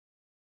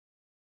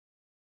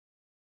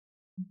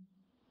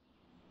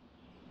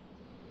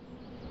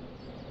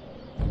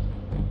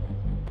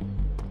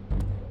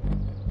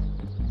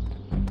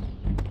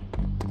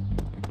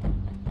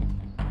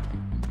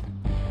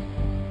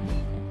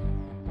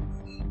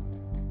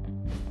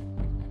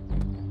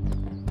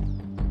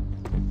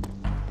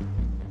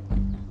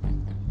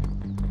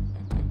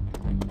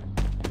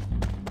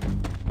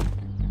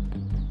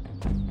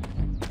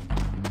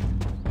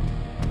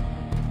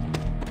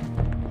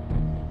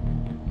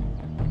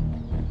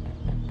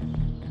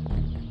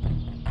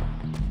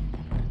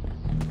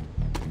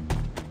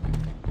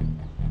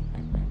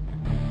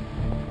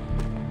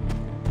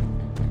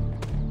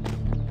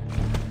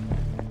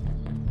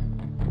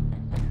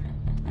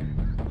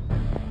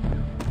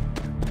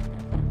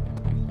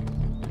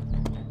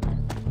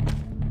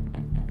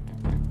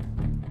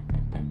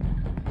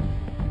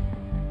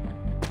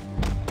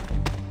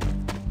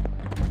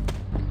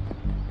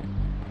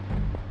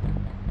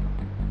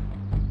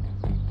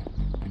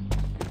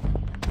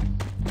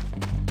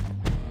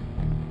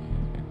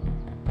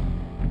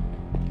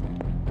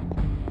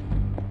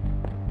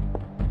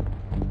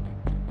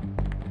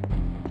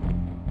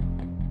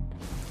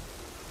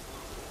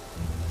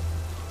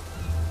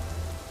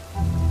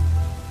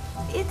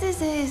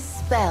It's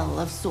a spell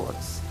of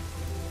sorts.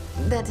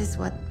 That is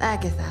what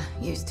Agatha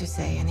used to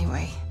say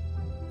anyway.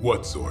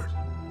 What sort?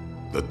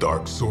 The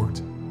dark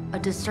sort? A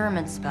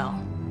discernment spell.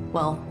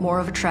 Well, more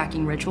of a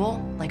tracking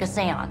ritual, like a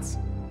seance.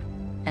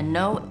 And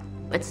no,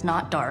 it's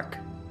not dark.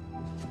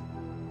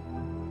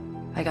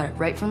 I got it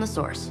right from the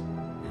source.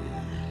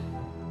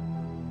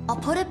 I'll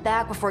put it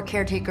back before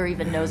Caretaker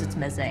even knows it's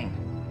missing.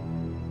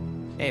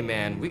 Hey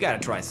man, we gotta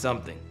try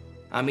something.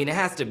 I mean, it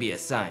has to be a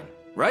sign,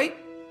 right?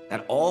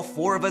 That all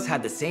four of us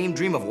had the same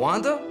dream of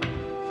Wanda?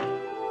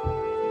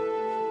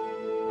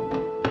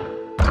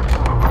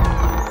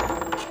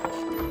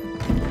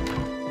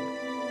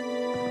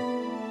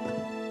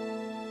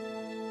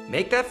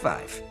 Make that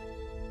 5.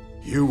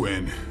 You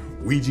win.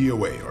 Ouija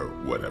away, or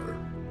whatever.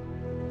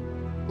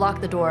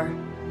 Lock the door.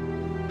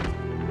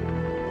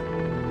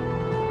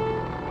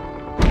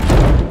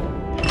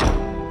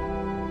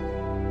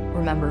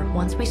 Remember,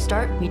 once we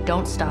start, we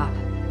don't stop.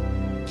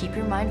 Keep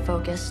your mind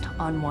focused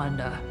on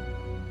Wanda.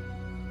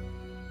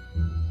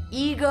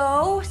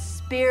 Ego,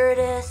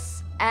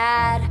 Spiritus,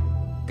 add...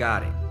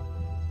 Got it.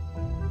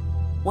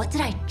 What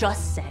did I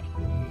just say?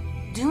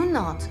 Do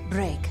not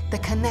break the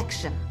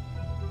connection.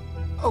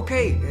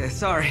 Okay,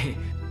 sorry.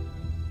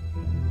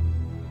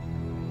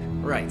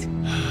 Right.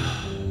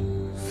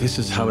 This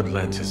is how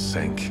Atlantis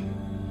sank.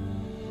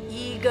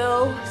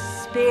 Ego,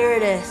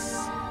 Spiritus,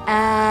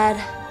 ad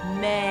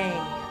me.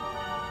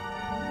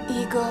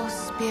 Ego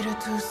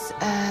spiritus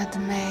ad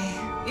me.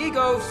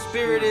 Ego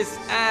spiritus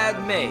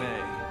ad me.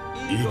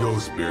 Ego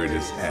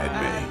spiritus ad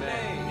me.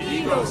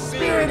 Ego,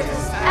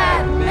 Spiritus,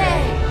 ad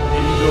me.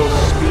 Ego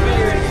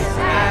spiritus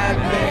ad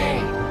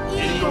me.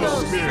 Ego,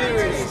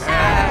 Spiritus,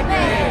 ad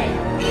me.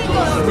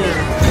 Ego,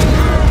 Spiritus.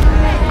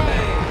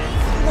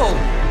 Whoa!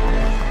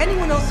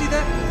 Anyone else see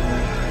that?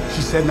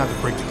 She said not to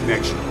break the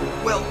connection.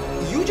 Well,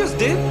 you just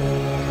did.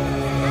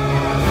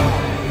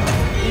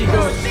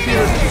 Ego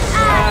spiritus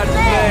ad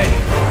me.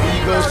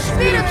 Ego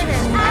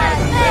spiritus ad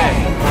me.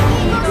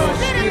 Ego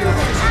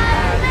spiritus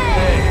ad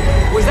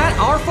me. Was that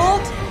our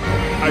fault?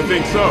 I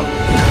think so.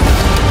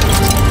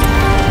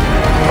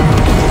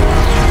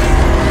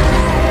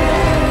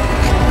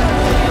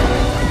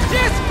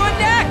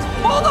 Disconnect!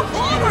 Pull the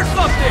plug or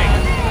something!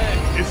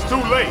 It's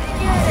too late.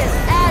 Spiritus,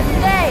 ad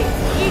me.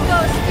 Ego,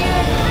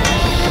 Spiritus.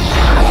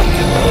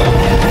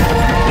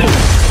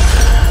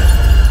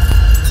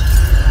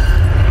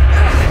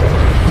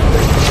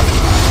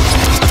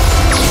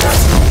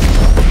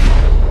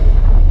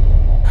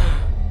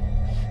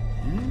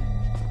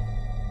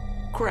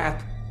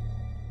 Crap.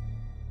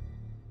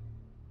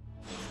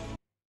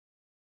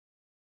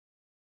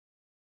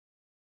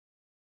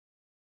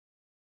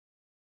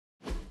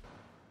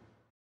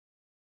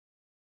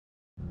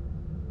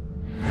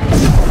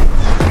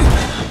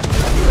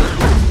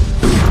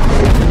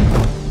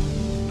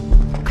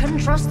 Couldn't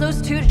trust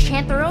those two to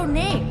chant their own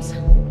names.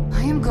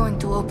 I am going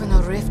to open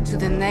a rift to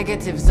the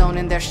negative zone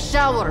in their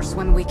showers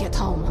when we get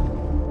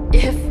home.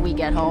 If we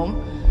get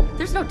home.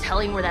 There's no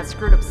telling where that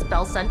screwed up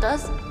spell sent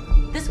us.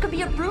 This could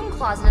be a broom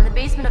closet in the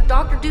basement of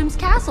Dr. Doom's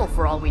castle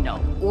for all we know.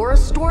 Or a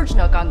storage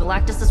nook on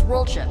Galactus'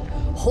 world ship.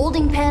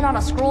 Holding pen on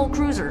a scroll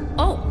cruiser.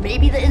 Oh,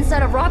 maybe the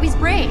inside of Robbie's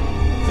brain.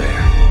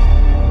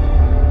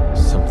 There.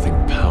 Something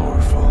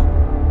powerful.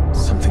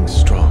 Something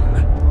strong.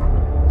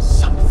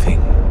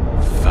 Something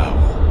foul.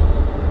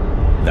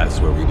 That's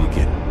where we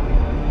begin.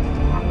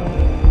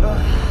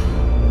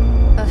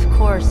 Of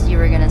course you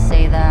were gonna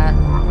say that.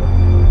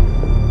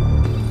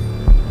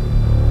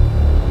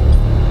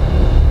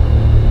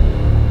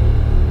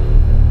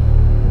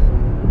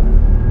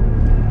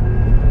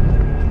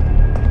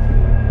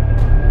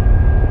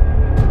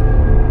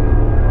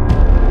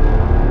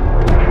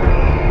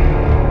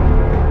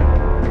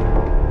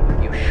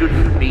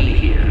 Shouldn't be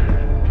here.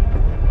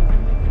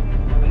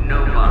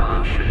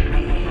 Nobody should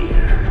be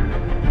here.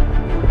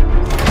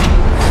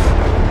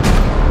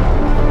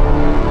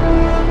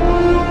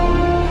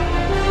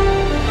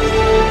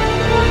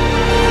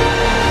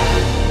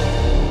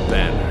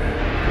 Banner.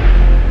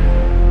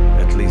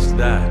 At least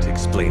that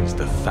explains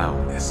the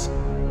foulness.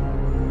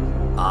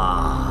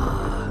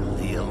 Ah,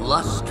 the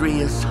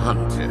illustrious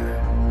hunter.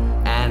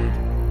 And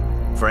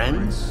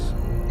friends?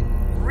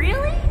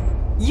 Really?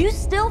 You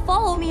still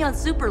follow me on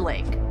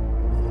Superlink?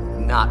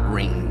 Not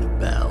ring the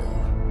bell.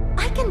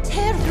 I can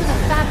tear through the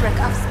fabric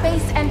of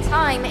space and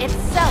time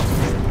itself.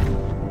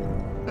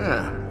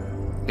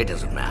 It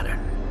doesn't matter.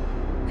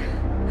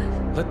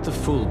 Let the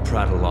fool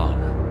prattle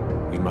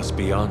on. We must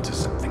be onto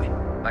something.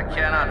 I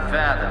cannot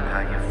fathom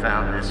how you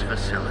found this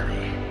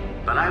facility,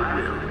 but I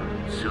will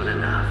soon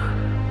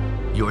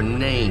enough. Your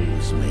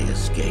names may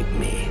escape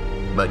me,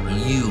 but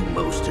you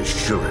most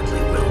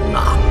assuredly will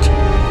not.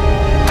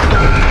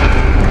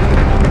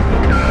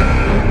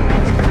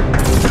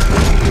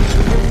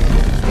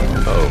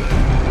 Oh,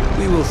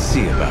 we will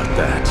see about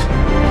that.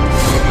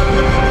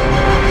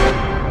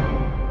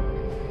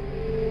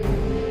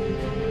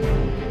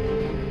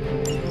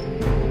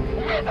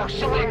 Never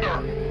surrender!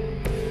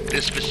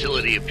 this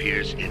facility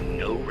appears in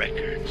no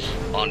records,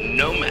 on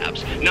no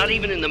maps, not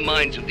even in the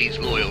minds of these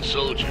loyal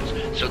soldiers.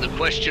 So the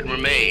question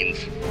remains,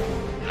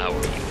 how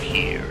are you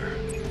here?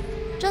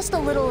 Just a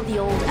little of the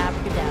old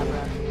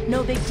abracadabra.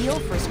 No big deal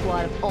for a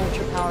squad of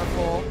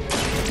ultra-powerful...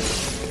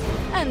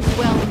 And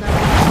well-known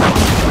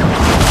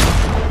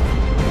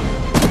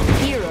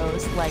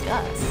heroes like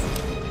us.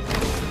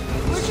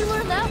 Where'd you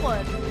learn that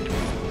one?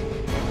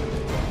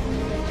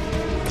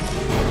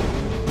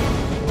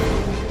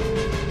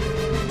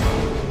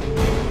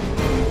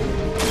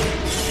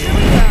 Here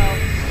we go.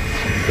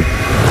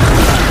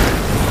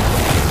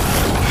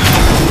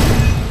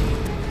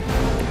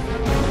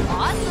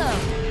 Awesome!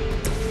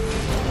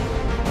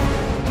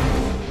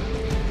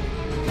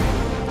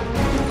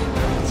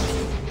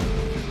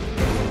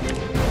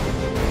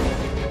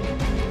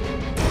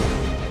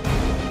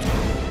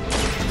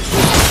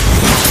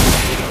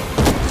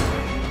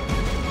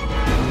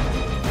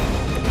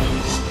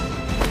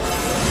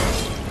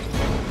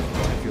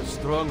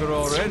 Stronger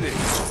already.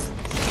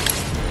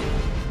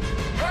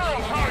 Hail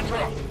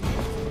Hydra!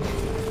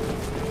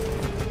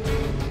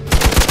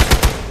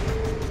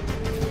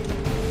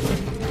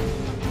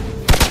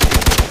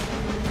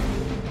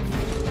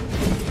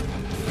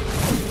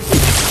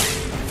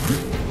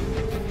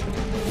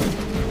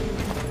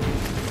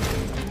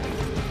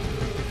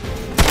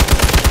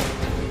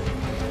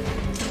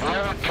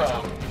 Here it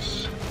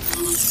comes.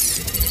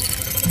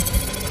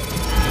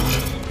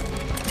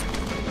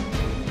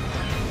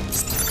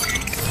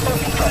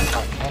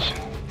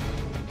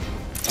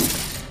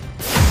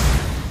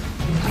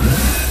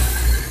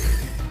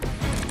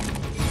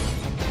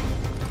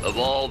 Of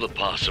all the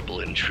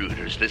possible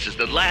intruders, this is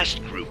the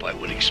last group I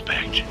would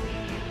expect.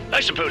 I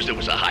suppose there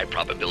was a high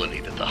probability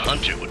that the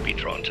hunter would be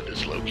drawn to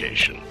this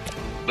location.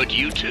 But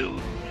you two?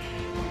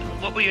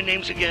 What were your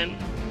names again?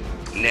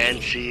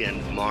 Nancy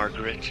and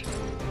Margaret?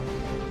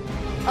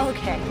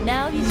 Okay,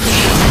 now he's...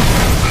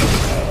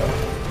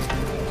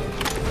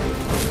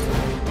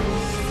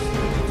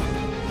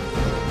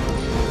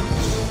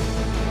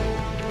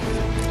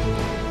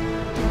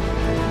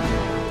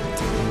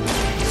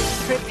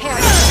 prepare.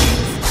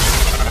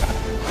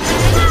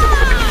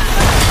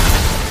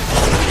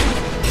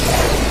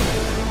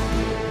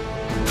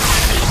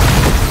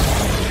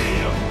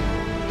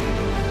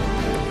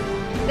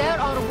 There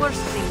are worse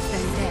things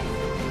than death,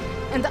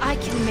 and I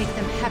can make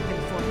them happen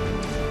for you.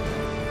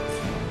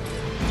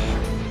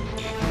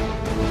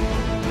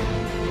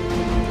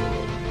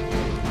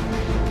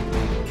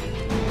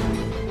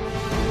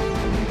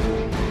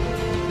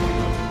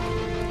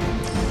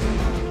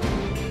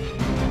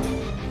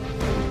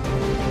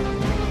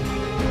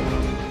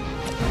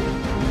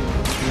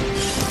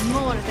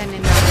 More than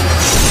enough.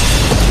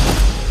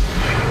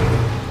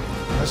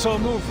 I saw a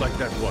move like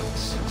that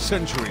once,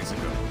 centuries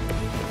ago.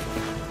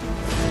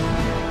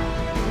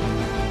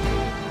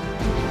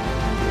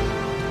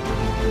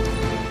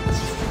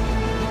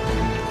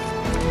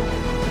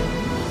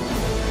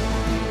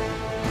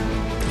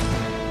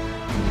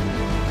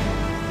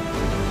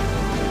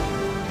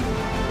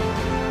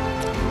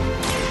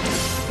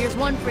 Here's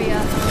one for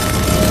ya.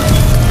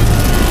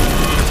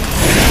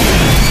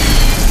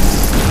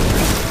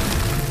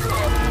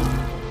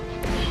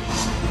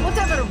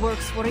 Whatever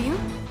works for you.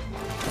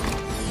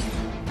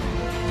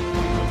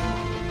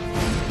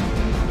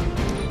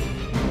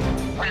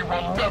 We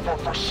will never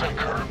forsake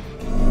her.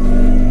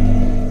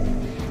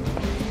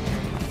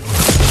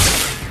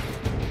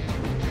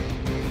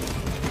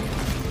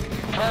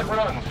 Can't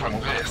run from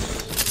this.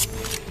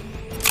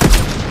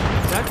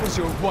 That was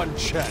your one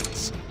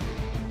chance.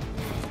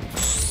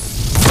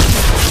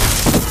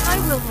 I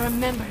will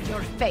remember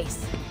your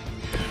face.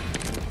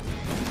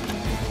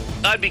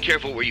 I'd be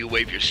careful where you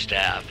wave your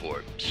staff,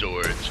 or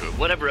swords, or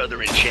whatever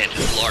other enchanted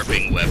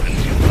LARPing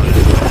weapons you find.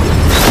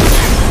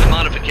 The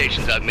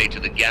modifications I've made to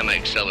the Gamma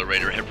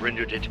Accelerator have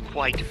rendered it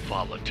quite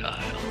volatile.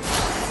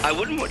 I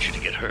wouldn't want you to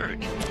get hurt.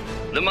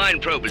 The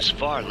Mind Probe is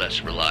far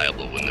less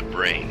reliable when the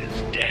brain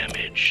is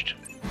damaged.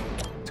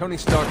 Tony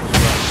Stark was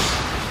right.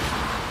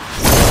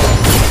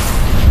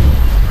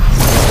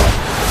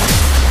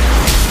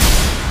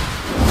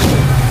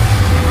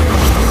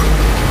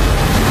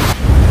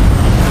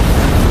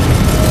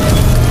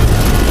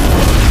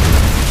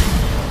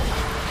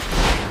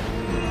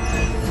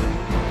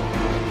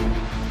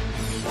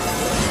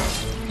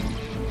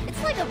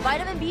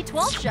 Vitamin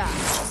B12 shot.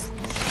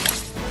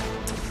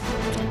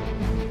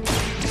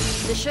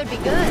 This should be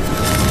good.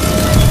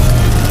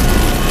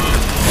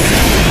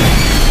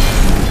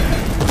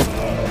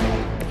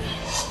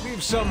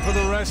 Leave some for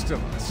the rest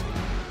of us.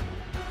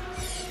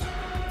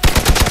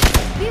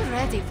 Be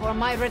ready for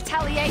my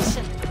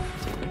retaliation.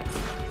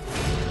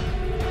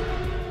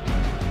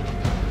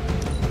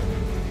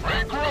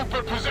 Regroup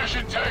at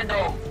position,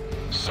 Tango.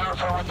 Serve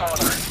her with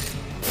honor.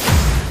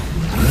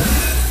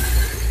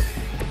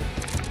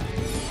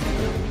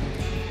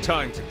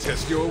 Time to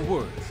test your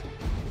worth.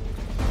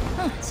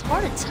 Huh, it's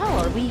hard to tell.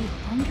 Are we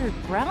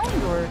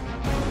underground or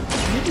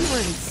maybe we're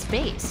in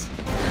space?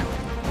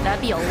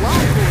 That'd be a lot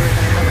cooler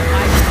than another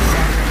hydrogen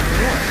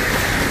reactor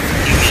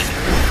in New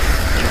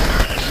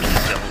York.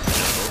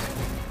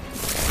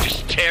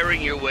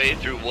 tearing your way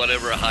through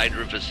whatever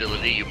Hydra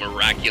facility you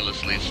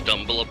miraculously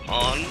stumble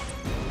upon?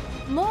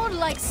 More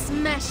like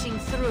smashing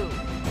through.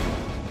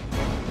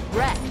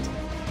 Wrecked.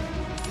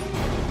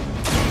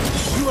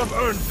 You have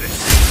earned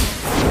this.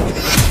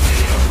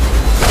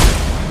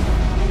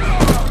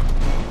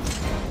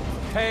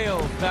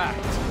 Hail that.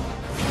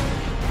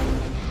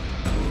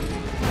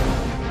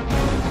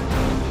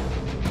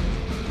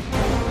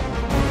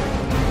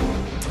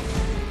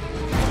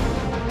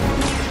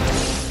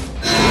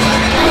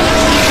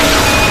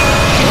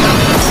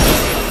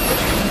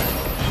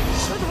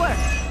 Good work.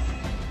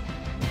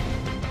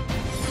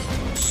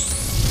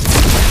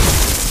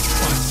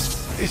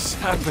 What is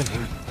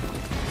happening?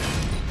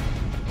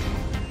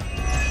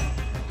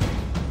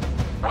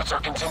 What's our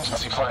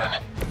contingency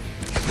plan?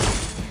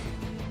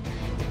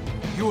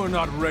 You are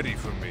not ready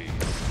for me.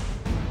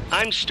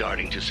 I'm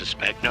starting to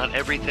suspect not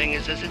everything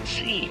is as it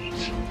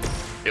seems.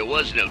 There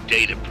was no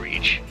data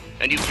breach,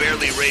 and you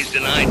barely raised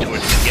an eye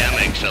towards the Gamma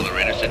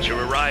Accelerator since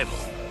your arrival.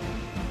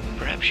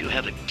 Perhaps you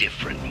have a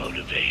different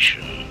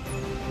motivation.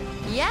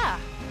 Yeah,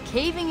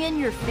 caving in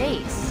your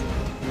face.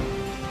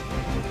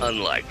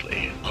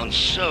 Unlikely, on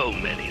so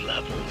many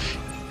levels.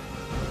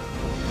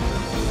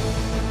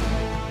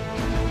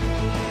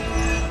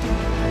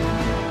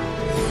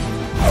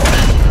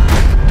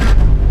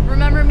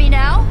 Remember me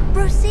now,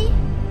 Brucey?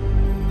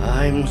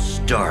 I'm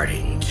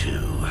starting to,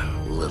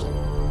 little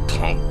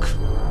punk.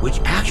 Which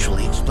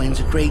actually explains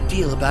a great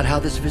deal about how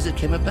this visit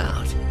came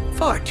about.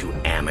 Far too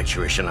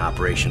amateurish an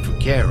operation for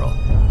Carol,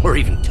 or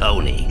even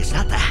Tony. It's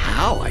not the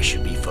how I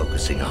should be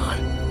focusing on,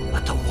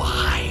 but the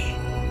why.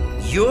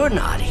 You're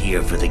not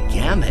here for the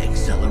Gamma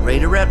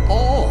Accelerator at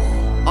all,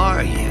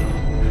 are you?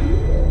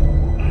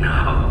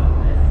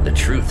 No. The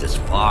truth is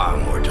far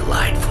more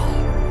delightful.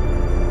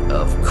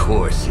 Of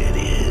course it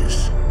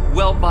is.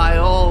 Well, by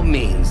all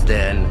means,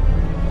 then,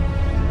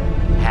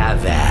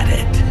 have at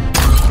it.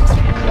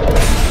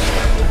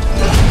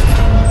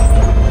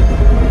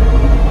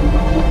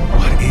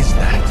 What is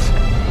that?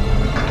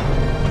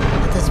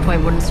 At this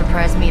point, wouldn't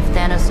surprise me if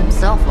Thanos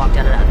himself walked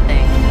out of that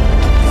thing.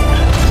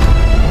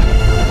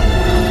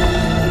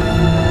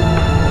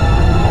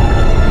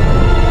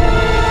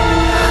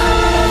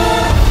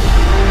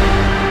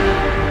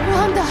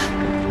 Wanda!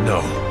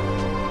 No.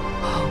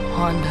 Oh,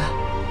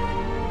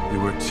 Wanda. We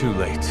were too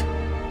late.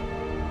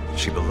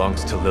 She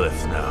belongs to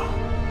Lilith now.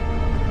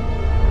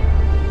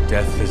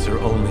 Death is her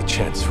only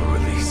chance for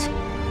release.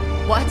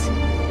 What?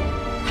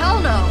 Hell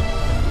no!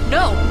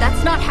 No,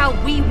 that's not how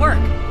we work.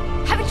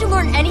 Haven't you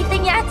learned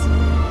anything yet?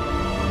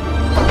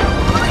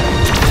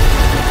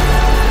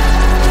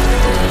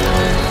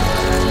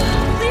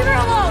 Leave her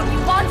alone, you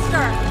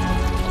monster!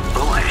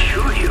 Oh, I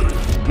assure you,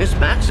 Miss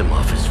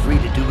Maximoff is free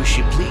to do as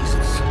she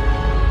pleases.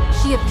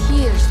 She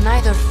appears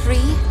neither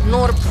free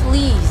nor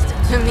pleased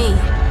to me.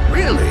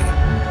 Really?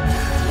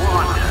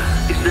 Wanda,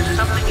 is there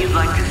something you'd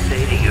like to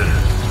say to your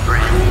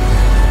friends?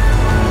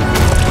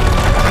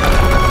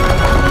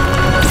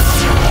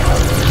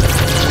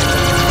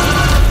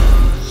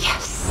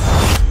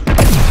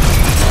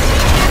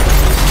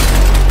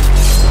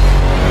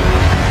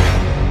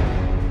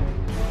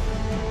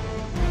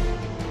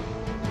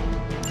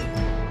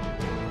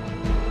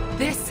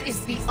 This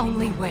is the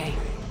only way.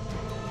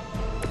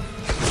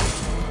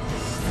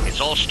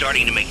 It's all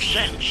starting to make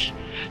sense.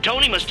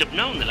 Tony must have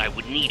known that I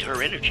would need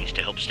her energies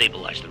to help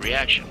stabilize the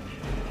reaction.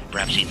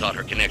 Perhaps he thought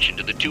her connection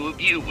to the two of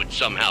you would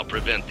somehow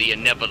prevent the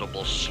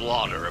inevitable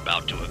slaughter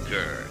about to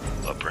occur.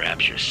 Or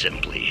perhaps you're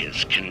simply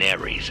his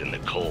canaries in the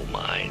coal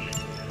mine.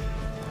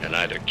 In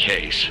either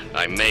case,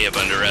 I may have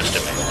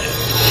underestimated it.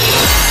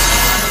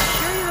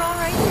 Sure you're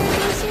alright there,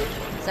 Lucy?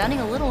 Sounding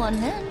a little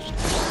unhinged.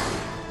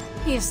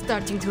 He is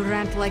starting to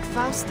rant like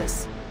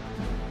Faustus.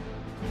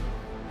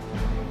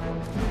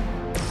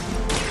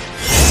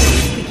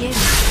 Begin.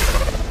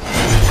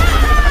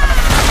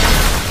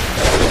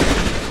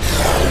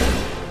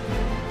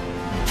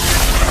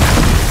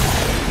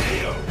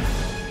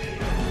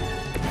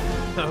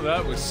 Now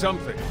that was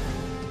something.